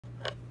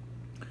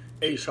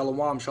Hey,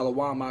 shalom,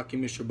 shalom,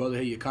 Akim, Mr. Brother,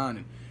 hey,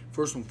 Yakanin.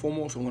 First and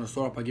foremost, I want to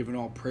start off by giving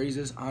all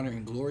praises, honor,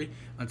 and glory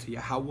unto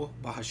Yahweh,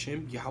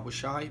 Bahashim, Yahweh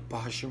Shai,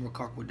 Bahashim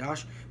Rakak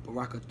Wadash,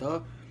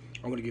 Barakatah.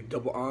 I want to give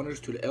double honors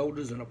to the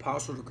elders and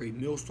apostles, the great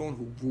millstone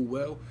who grew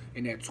well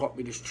and that taught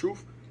me this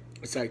truth.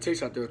 And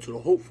salutations out there to the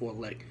hopeful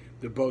elect,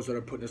 the brothers that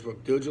are putting this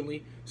work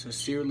diligently,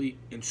 sincerely,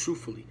 and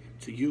truthfully.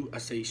 To you, I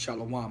say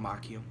shalom,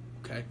 Akim.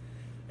 Okay?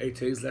 Hey,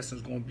 today's lesson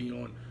is going to be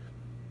on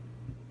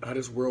how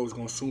this world is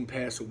going to soon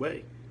pass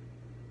away.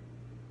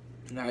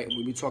 Now,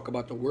 when we talk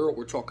about the world,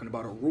 we're talking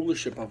about a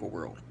rulership of a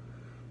world,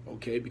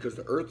 okay? Because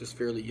the earth is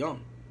fairly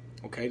young,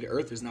 okay? The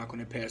earth is not going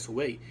to pass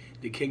away.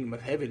 The kingdom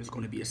of heaven is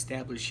going to be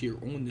established here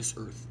on this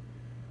earth,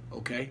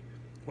 okay?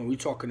 When we're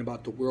talking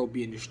about the world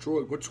being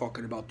destroyed, we're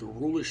talking about the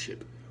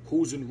rulership.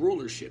 Who's in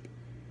rulership?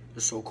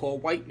 The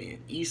so-called white man,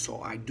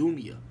 Esau,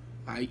 Idumea,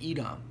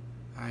 Edom,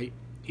 all right?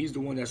 He's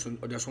the one that's on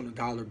the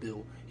dollar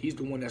bill. He's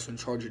the one that's in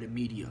charge of the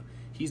media.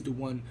 He's the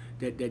one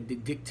that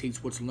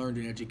dictates what's learned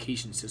in the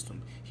education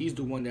system. He's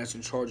the one that's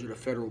in charge of the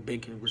federal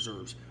banking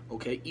reserves.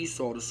 Okay,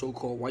 Esau, the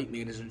so-called white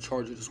man, is in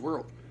charge of this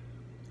world.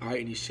 All right,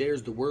 and he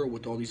shares the world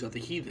with all these other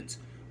heathens.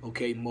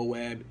 Okay,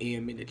 Moab,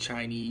 Ammon, the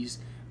Chinese,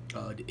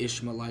 the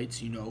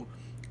Ishmaelites, you know,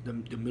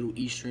 the Middle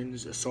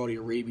Easterns, Saudi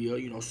Arabia,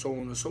 you know, so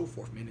on and so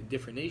forth, man, the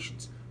different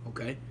nations.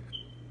 Okay,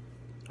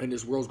 and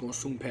this world's going to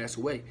soon pass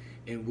away,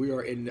 and we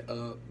are in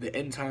the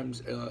end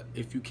times.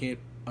 If you can't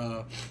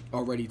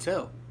already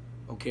tell.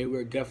 Okay,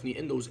 we're definitely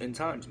in those end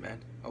times, man.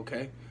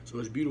 Okay, so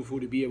it's beautiful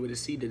to be able to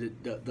see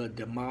the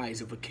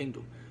demise of a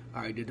kingdom,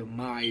 all right, the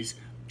demise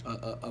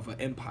of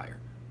an empire.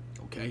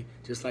 Okay,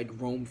 just like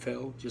Rome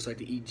fell, just like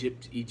the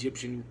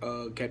Egyptian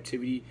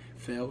captivity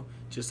fell,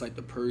 just like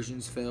the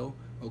Persians fell.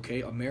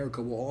 Okay,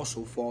 America will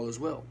also fall as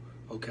well.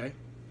 Okay.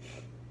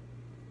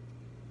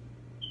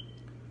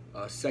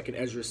 2nd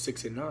Ezra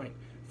 6 and 9.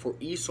 For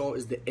Esau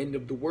is the end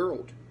of the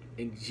world,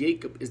 and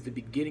Jacob is the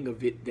beginning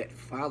of it that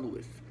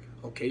followeth.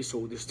 Okay,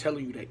 so it's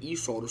telling you that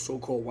Esau, the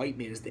so-called white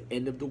man, is the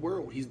end of the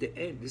world. He's the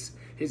end.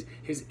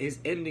 His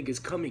ending is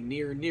coming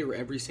nearer and nearer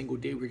every single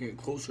day. We're getting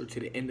closer to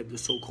the end of the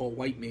so-called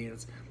white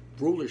man's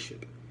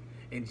rulership.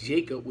 And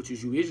Jacob, which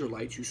is you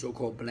Israelites, you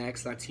so-called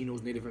blacks,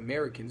 Latinos, Native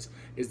Americans,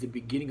 is the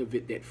beginning of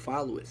it that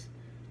followeth.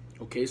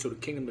 Okay, so the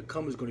kingdom to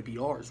come is going to be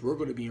ours. We're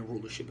going to be in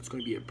rulership. It's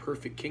going to be a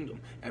perfect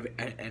kingdom,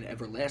 an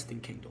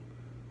everlasting kingdom.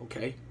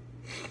 Okay?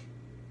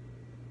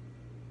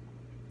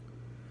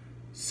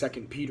 2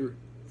 Peter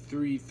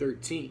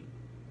 3:13.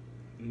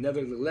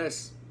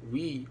 Nevertheless,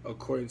 we,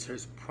 according to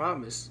his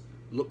promise,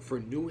 look for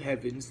new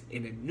heavens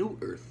and a new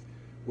earth,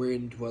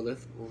 wherein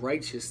dwelleth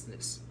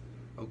righteousness.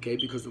 Okay,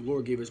 because the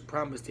Lord gave his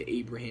promise to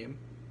Abraham,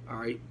 all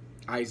right,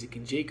 Isaac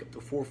and Jacob, the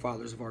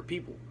forefathers of our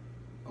people.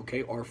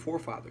 Okay, our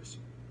forefathers.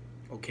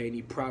 Okay, and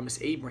he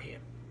promised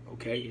Abraham.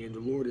 Okay, and the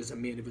Lord is a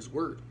man of his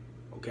word.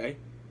 Okay,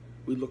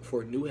 we look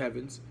for new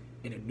heavens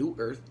and a new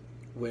earth,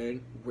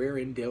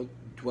 wherein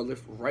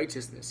dwelleth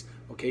righteousness.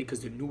 Okay, because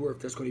the new earth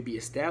that's going to be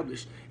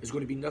established is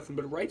going to be nothing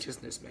but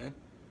righteousness, man.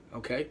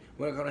 Okay,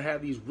 we're not going to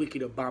have these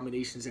wicked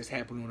abominations that's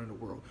happening on in the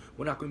world.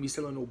 We're not going to be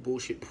selling no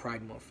bullshit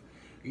Pride Month.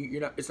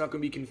 It's not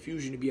going to be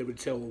confusion to be able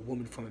to tell a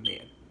woman from a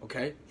man.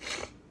 Okay,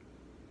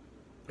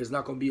 there's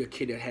not going to be a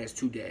kid that has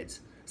two dads.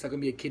 It's not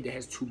going to be a kid that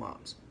has two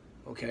moms.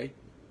 Okay,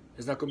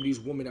 there's not going to be these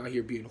women out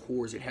here being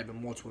whores and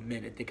having multiple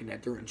men and thinking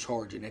that they're in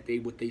charge and that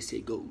what they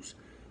say goes.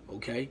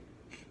 Okay,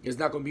 there's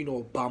not going to be no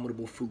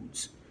abominable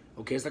foods.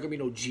 Okay, it's not going to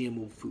be no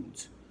GMO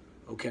foods.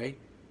 Okay,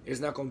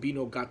 it's not going to be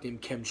no goddamn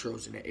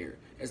chemtrails in the air.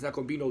 It's not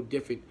going to be no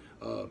different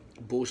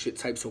bullshit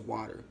types of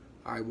water.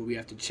 All right, where we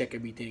have to check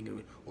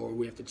everything or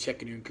we have to check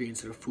the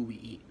ingredients of the food we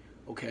eat.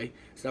 Okay,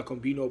 it's not going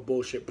to be no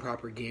bullshit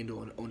propaganda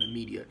on the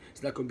media.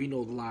 It's not going to be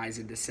no lies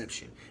and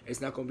deception. It's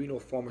not going to be no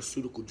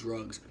pharmaceutical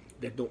drugs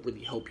that don't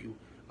really help you.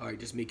 All right,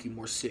 just make you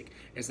more sick.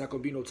 It's not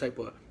going to be no type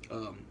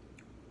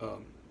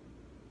of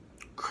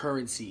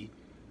currency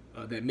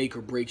that make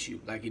or breaks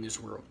you, like in this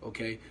world.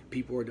 Okay,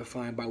 people are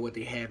defined by what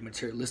they have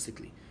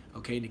materialistically.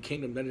 Okay, in the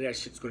kingdom, none of that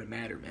shit's going to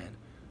matter, man.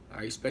 All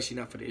right, especially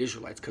not for the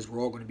Israelites, because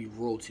we're all going to be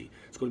royalty.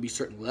 It's going to be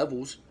certain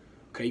levels.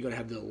 Okay, you're going to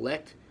have the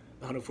elect,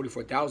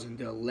 144,000,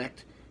 the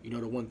elect, you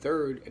know, the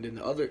 1/3, and then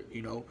the other,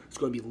 you know, it's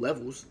going to be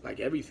levels, like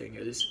everything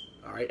is.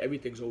 All right,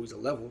 everything's always a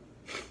level.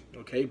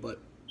 Okay, but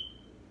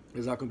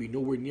there's not going to be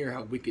nowhere near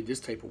how wicked this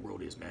type of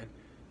world is, man.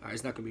 All right,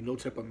 it's not going to be no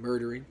type of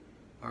murdering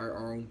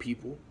our own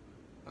people.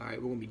 All right,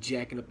 we're going to be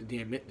jacking up the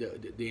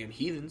damn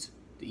heathens,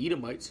 the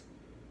Edomites.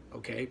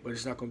 Okay, but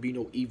it's not going to be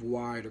no evil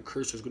eye or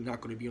curse is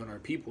not going to be on our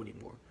people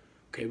anymore.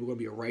 Okay, we're going to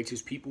be a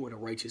righteous people in a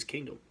righteous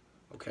kingdom.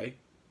 Okay.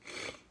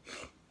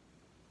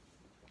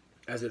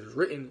 As it is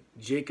written,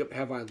 Jacob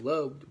have I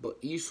loved, but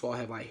Esau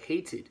have I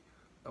hated.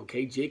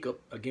 Okay, Jacob,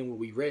 again, what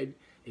we read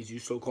is you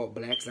so-called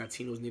blacks,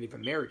 Latinos, Native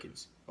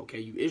Americans. Okay,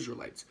 you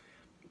Israelites.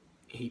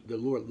 The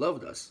Lord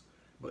loved us,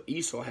 but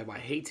Esau have I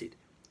hated.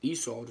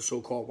 Esau, the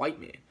so-called white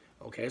man.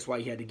 Okay, that's why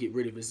he had to get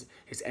rid of his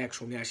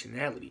actual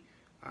nationality.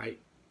 All right,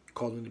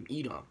 calling him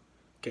Edom.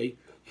 Okay,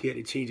 he had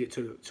to change it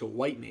to a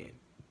white man.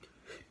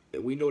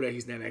 And we know that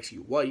he's not actually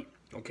white.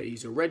 Okay,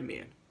 he's a red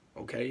man.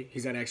 Okay,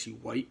 he's not actually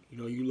white. You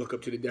know, you look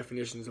up to the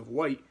definitions of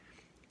white,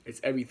 it's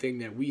everything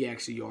that we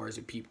actually are as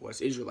a people,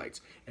 as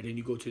Israelites. And then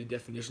you go to the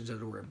definitions of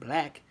the word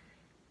black,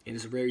 and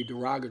it's very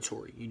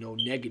derogatory, you know,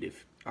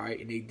 negative. All right,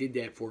 and they did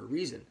that for a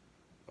reason.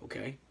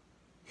 Okay,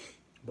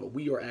 but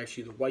we are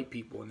actually the white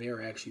people, and they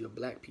are actually the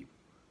black people.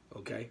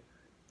 Okay,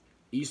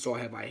 Esau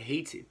have I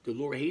hated. The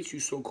Lord hates you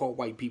so-called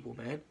white people,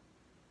 man.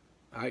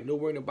 All right,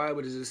 nowhere in the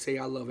Bible does it say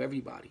I love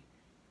everybody.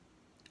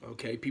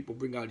 Okay, people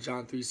bring out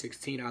John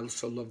 3:16, I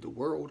so love the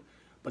world,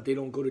 but they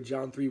don't go to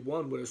John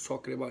 3:1 where it's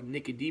talking about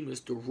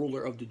Nicodemus, the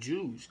ruler of the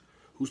Jews,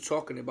 who's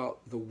talking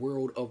about the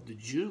world of the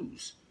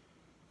Jews.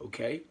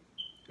 Okay,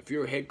 if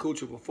you're a head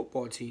coach of a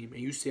football team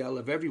and you say I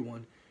love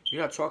everyone,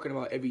 you're not talking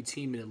about every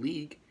team in the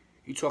league.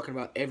 You're talking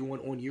about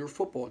everyone on your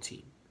football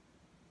team.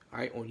 All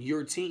right, on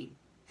your team.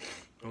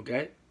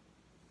 Okay,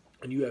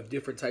 and you have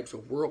different types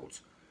of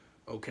worlds.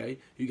 Okay,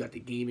 you got the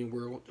gaming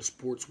world, the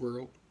sports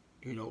world,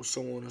 you know,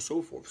 so on and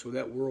so forth. So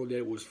that world that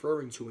it was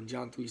referring to in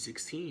John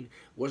 3:16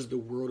 was the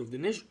world of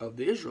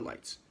the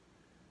Israelites.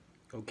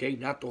 Okay,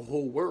 not the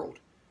whole world.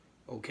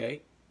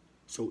 Okay,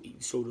 so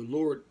the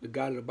Lord, the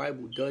God of the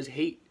Bible, does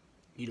hate,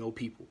 you know,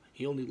 people.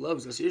 He only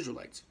loves us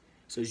Israelites.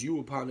 Says you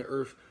upon the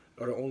earth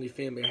are the only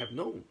family I have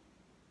known.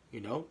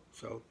 You know,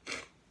 so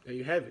there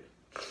you have it.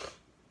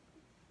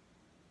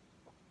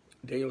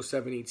 Daniel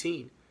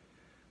 7:18.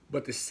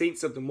 But the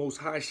saints of the Most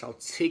High shall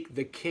take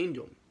the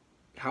kingdom.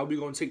 How are we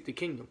going to take the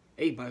kingdom?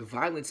 Hey, by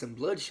violence and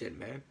bloodshed,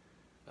 man.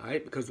 All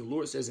right, because the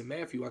Lord says in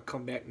Matthew, I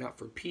come back not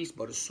for peace,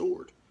 but a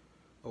sword.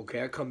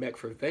 Okay, I come back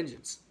for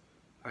vengeance.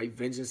 All right,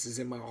 vengeance is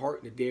in my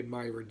heart, and the day of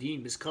my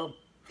redeemed is come.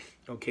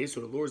 Okay,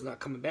 so the Lord's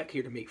not coming back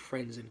here to make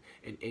friends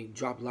and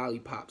drop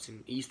lollipops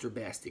and Easter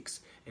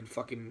baskets and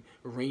fucking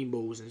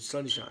rainbows and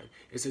sunshine.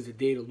 It says the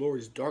day of the Lord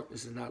is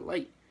darkness and not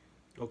light.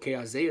 Okay,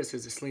 Isaiah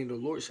says the slain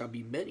of the Lord shall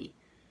be many.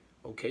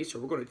 Okay, so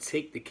we're going to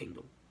take the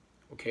kingdom.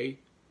 Okay,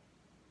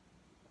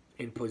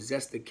 and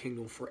possess the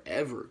kingdom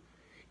forever,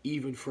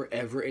 even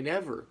forever and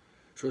ever.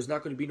 So there's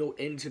not going to be no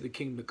end to the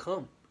kingdom to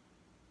come.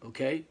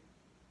 Okay,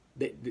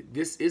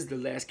 this is the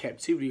last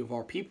captivity of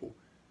our people.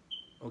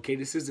 Okay,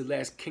 this is the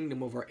last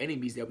kingdom of our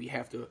enemies that we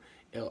have to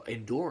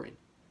endure in.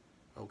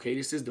 Okay,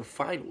 this is the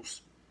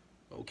finals.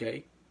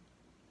 Okay,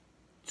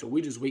 so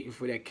we're just waiting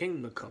for that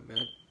kingdom to come,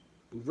 man.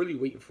 We're really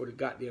waiting for the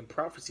goddamn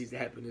prophecies to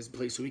happen in this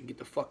place so we can get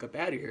the fuck up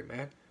out of here,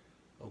 man.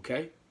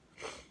 Okay.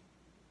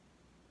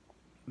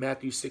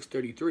 Matthew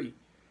 6:33.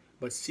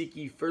 But seek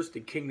ye first the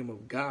kingdom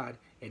of God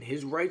and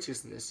his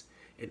righteousness,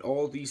 and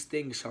all these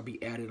things shall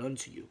be added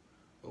unto you.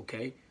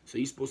 Okay. So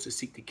you're supposed to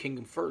seek the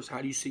kingdom first.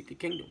 How do you seek the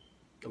kingdom?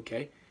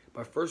 Okay.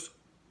 By first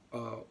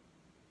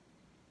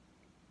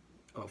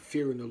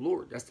fearing the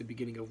Lord. That's the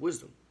beginning of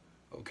wisdom.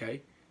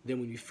 Okay. Then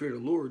when you fear the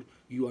Lord,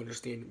 you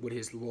understand what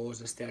his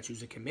laws and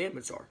statutes and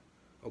commandments are.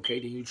 Okay.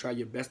 Then you try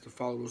your best to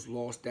follow those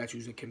laws,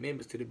 statutes, and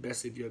commandments to the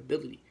best of your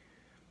ability.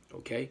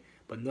 Okay,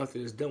 but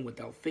nothing is done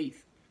without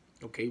faith.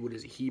 Okay, what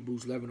is it?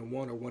 Hebrews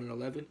 11:1 or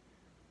 1:11?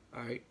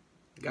 All right,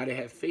 gotta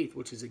have faith,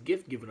 which is a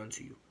gift given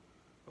unto you.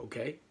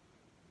 Okay,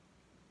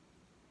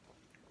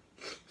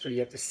 so you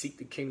have to seek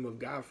the kingdom of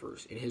God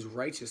first and his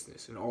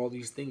righteousness, and all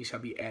these things shall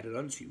be added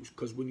unto you.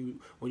 Because when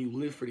you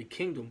live for the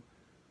kingdom,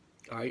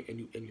 all right,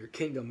 and you're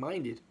kingdom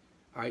minded,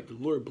 all right, the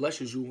Lord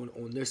blesses you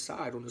on this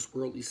side, on this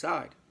worldly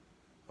side.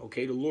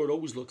 Okay, the Lord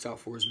always looks out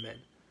for his men.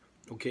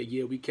 Okay,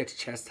 yeah, we catch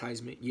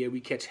chastisement. Yeah,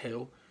 we catch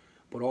hell.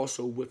 But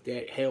also with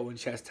that hell and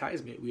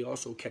chastisement, we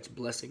also catch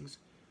blessings.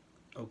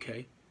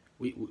 Okay,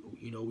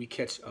 we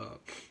catch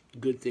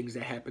good things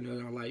that happen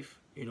in our life.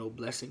 You know,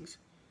 blessings.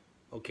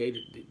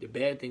 Okay, the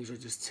bad things are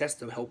just tests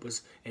to help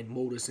us and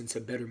mold us into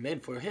better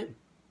men for him.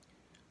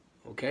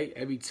 Okay,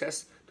 every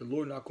test, the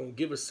Lord not going to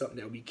give us something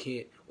that we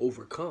can't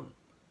overcome.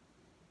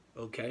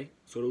 Okay,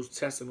 so those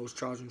tests and those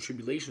trials and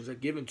tribulations are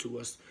given to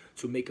us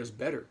to make us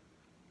better.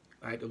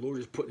 All right, the Lord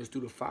is putting us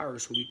through the fire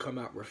so we come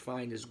out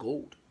refined as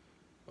gold.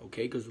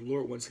 Okay, because the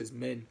Lord wants his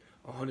men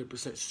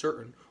 100%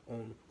 certain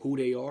on who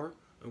they are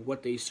and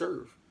what they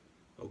serve.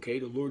 Okay,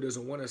 the Lord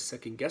doesn't want us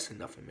second guessing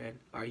nothing, man.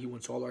 All right, he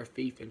wants all our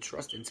faith and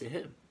trust into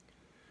him.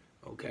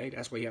 Okay,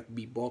 that's why you have to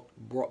be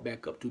brought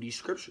back up to these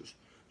scriptures,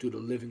 to the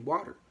living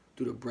water,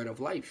 to the bread of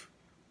life.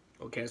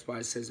 Okay, that's why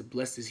it says,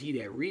 blessed is he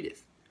that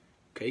readeth.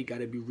 Okay, got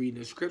to be reading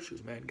the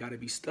scriptures, man. Got to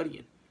be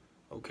studying.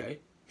 Okay,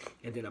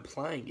 and then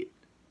applying it.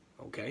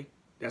 Okay,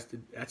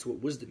 that's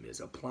what wisdom is,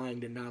 applying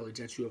the knowledge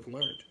that you have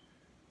learned.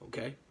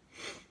 Okay,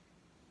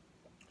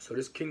 so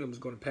this kingdom is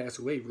going to pass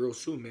away real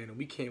soon, man, and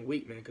we can't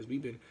wait, man, because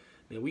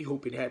we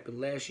hope it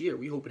happened last year.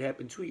 We hope it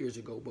happened 2 years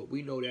ago, but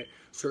we know that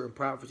certain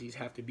prophecies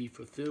have to be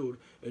fulfilled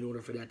in order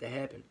for that to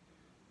happen.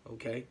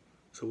 Okay,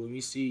 so when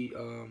we see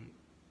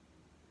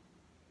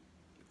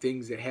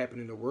things that happen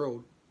in the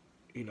world,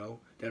 you know,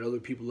 that other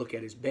people look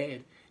at as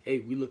bad, hey,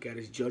 we look at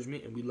as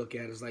judgment, and we look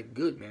at as like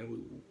good,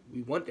 man.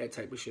 We want that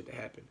type of shit to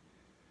happen.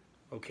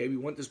 Okay, we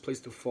want this place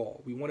to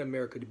fall. We want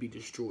America to be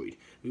destroyed.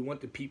 We want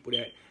the people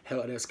that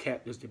held us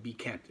captives to be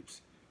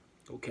captives.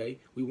 Okay,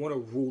 we want to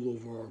rule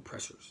over our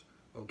oppressors.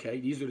 Okay,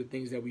 these are the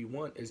things that we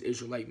want as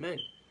Israelite men,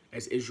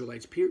 as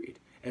Israelites, period,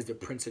 as the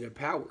prince of the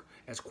power,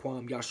 as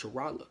Kwam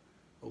Yasharala.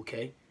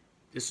 Okay?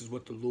 This is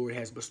what the Lord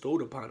has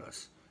bestowed upon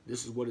us.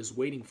 This is what is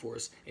waiting for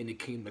us in the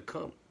kingdom to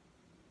come.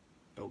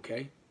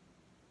 Okay?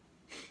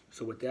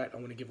 So with that, I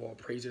want to give all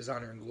praises,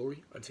 honor, and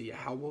glory unto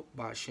Yahweh,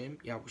 Ba'ashem,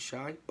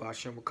 Yahushai,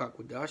 Ba'ashem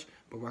Rakakwadash,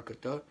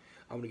 Barakatah.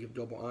 I want to give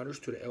double honors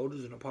to the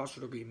elders and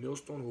apostles of the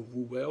millstone who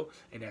rule well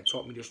and that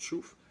taught me this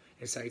truth.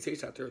 And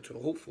salutations out there to the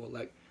hopeful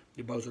elect,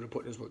 the brothers that are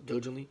putting this work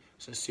diligently,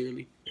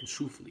 sincerely, and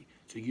truthfully.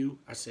 To you,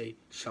 I say,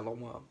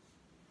 Shalom.